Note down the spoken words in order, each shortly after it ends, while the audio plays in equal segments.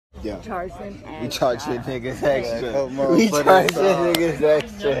Yeah. Charge them extra. We charge the niggas extra. We charge the niggas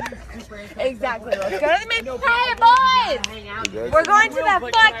extra. Exactly. Let's go to the mid. Hey, boys! We're going to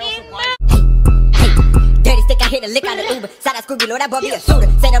the fucking moon. Dirty stick, I hit a lick out of Uber. Side I screw you, Lord, that boy be a shooter.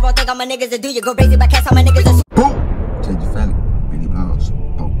 Say the wrong thing on my niggas to do, you go crazy, but catch all my niggas a boom! Change your family. Benny Blows.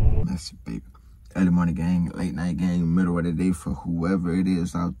 Boom. Massive baby. Early morning gang, late night gang, middle of the day for whoever it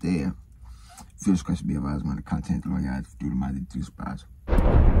is out there. Feel this question be advised when the content loyal due to my disparage.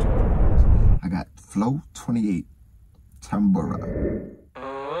 I got Flow 28, Tambora.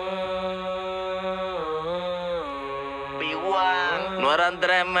 No eran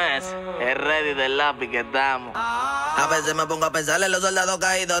 3 meses, es ready del lápiz que estamos. A veces me pongo a pensar en los soldados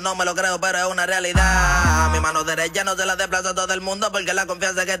caídos, no me lo creo, pero es una realidad. Mi mano derecha no se la desplaza a todo el mundo porque la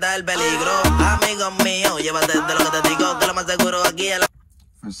confianza que está el peligro. Amigos míos, llévate de lo que te digo, que lo más seguro aquí es la...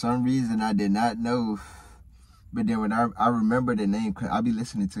 For some reason, I did not know, but then when I remember the name, cause I'll be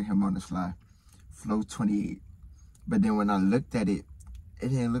listening to him on the fly, Flow 28. But then when I looked at it, it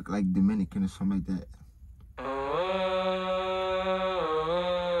didn't look like Dominican or something like that.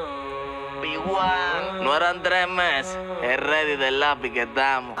 No eran 3 meses, es ready del lápiz que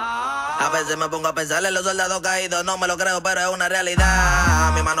estamos. A veces me pongo a pensar en los soldados caídos, no me lo creo, pero es una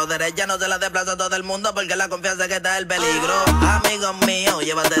realidad. Mi mano derecha no se la desplaza a todo el mundo porque la confianza que está el peligro. Amigos míos,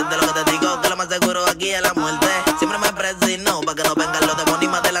 llévate de lo que te digo, que lo más seguro aquí es la muerte. Siempre me presigno para que no vengan los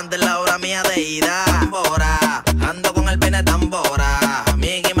demonios más delante en la hora mía de ida. Tambora, ando con el pene tambora.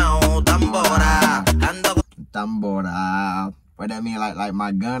 Mickey Mouse, tambora, ando con... Tambora. What that mean, like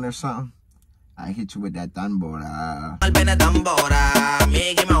my gun or something? I hit you with that tambora. El pene tambora,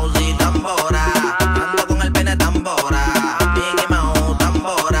 Mickey Mouse y tambora. Ando con el pene tambora, Mickey Mouse,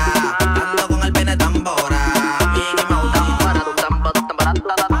 tambora. Ando con el pene tambora, Mickey Mouse, tambora. Tu tambora, tambora,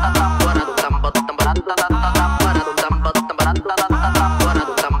 tambora. Tu tambora, tambora, tambora. Tu tambora, tambora, tambora. Tu tambora, tambora, tambora. Tu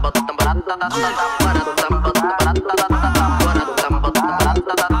tambora, tambora, tambora.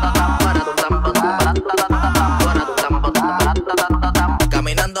 Tu tambora, tambora, tambora.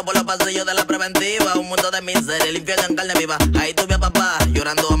 Caminando por los pasillos de la preventiva, un mundo de miseria, limpiando en carne viva. Ahí tuve a papá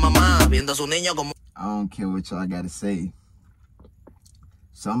llorando a mamá, viendo a su niño como... I don't care what y'all gotta say.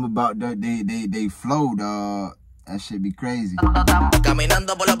 Something about that, they flow, dog. That shit be crazy.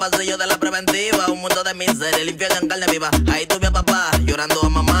 Caminando por los pasillos de la preventiva, un mundo de miseria, limpiando en carne viva. Ahí tuve a papá llorando a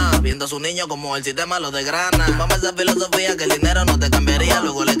mamá, viendo a su niño como el sistema lo desgrana. Mamá esa filosofía que el dinero no te cambiaría,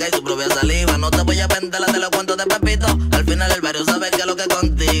 luego le cae su propia saliva. No te voy a vender la de los cuentos de Pepito, al final el barrio sabe que es lo que es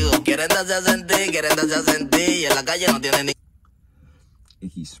contigo. Quieren darse a sentir, y en la calle no tienen ni...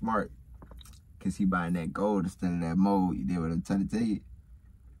 If he's smart, cause he buying that gold instead of that mold, you did what I'm trying to tell you.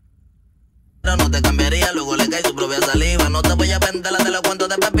 No te cambiaría, luego le cae su propia saliva. No te voy a vender la de los cuentos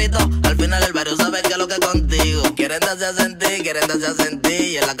de Pepito, al final el barrio sabe que es lo que es contigo. Quieren darse a sentir, y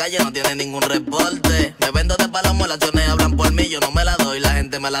en la calle no tienen ningún reporte. Me vendo de palomo, las acciones hablan por mí, yo no me la doy, la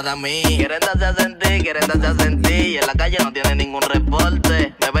gente me la da a mí. Quieren darse a sentir, y en la calle no tienen ningún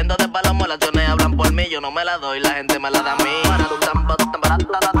reporte. Me vendo de palomo, las acciones hablan por mí, yo no me la doy, la gente me la da a mí.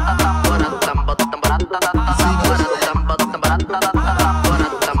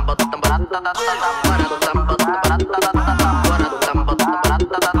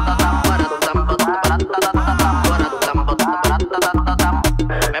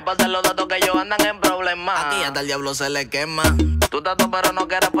 Me pasan los datos que ellos andan en problemas. Aquí hasta el diablo se le quema. Tú tato pero no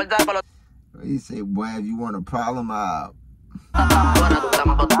quieres portar con los... He say, boy, if you want a problem,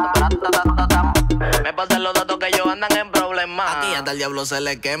 Me pasan los datos que ellos andan en problemas. Aquí hasta el diablo se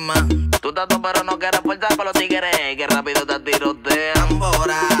le quema. Tú tato pero no quieres portar con los tigres que rápido te tirotean.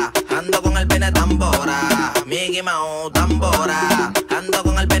 Tambora, ando con el pene tambora. Mickey Mouse, tambora. Ando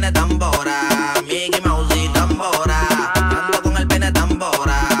con el pene tambora. Mickey Mouse y tambora. Ando con el pene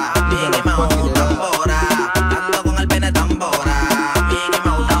tambora. Mickey Mouse, tambora. Ando con el pene tambora. Mickey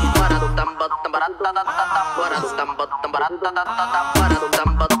Mouse, tambora. Tu tambora, tambora, tambora. Tu tambora, tambora, tambora. Tu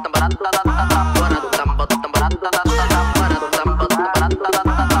tambora, tambora, tambora. Tu tambora, tambora, tambora. Tu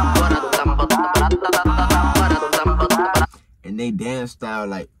tambora, tambora, tambora. and they dance style,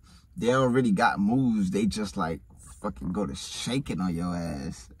 like, they don't really got moves. They just, like, fucking go to shaking on your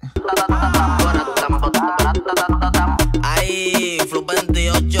ass. Ay, Flow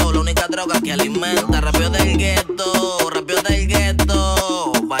 28, la única droga que alimenta. Rapio del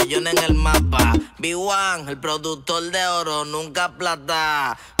gueto, Bayón en el mapa. B1, el productor de oro, nunca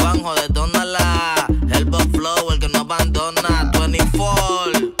plata. Juanjo, detónala. El Bob Flow, el que no abandona.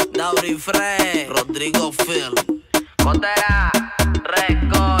 24, Dauri Frey, Rodrigo Phil. Cotera,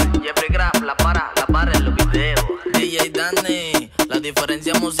 Record, Yeffri Graph, la para en los videos. DJ Danny, la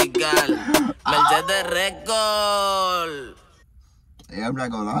diferencia musical. Mercedes Record. Hey, I'm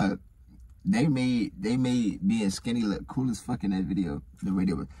not gonna lie. They made being skinny look cool as fuck in that video. The way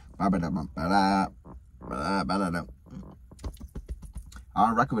they was I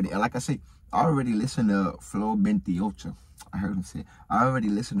reckon with it. And like I say, I already listened to Flow 28. I heard him say, I already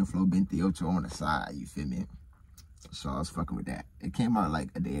listened to Flow 28 on the side, you feel me? So I was fucking with that. It came out like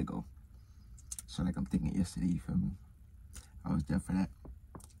a day ago. So like I'm thinking yesterday, you feel me? I was there for that.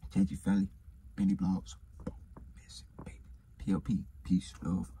 Change family, Benny Blogs, POP, peace,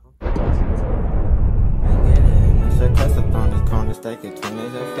 love. Cuss up on this corner, stack it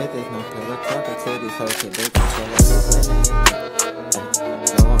 20s and 50s. No pillow talking to these hoes, so they can chill like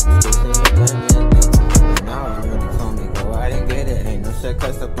now you really told me go out and get it. Ain't no shit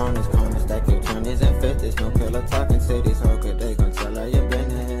cuss up on this corner, stack it 20s and 50s. No pillow talking to these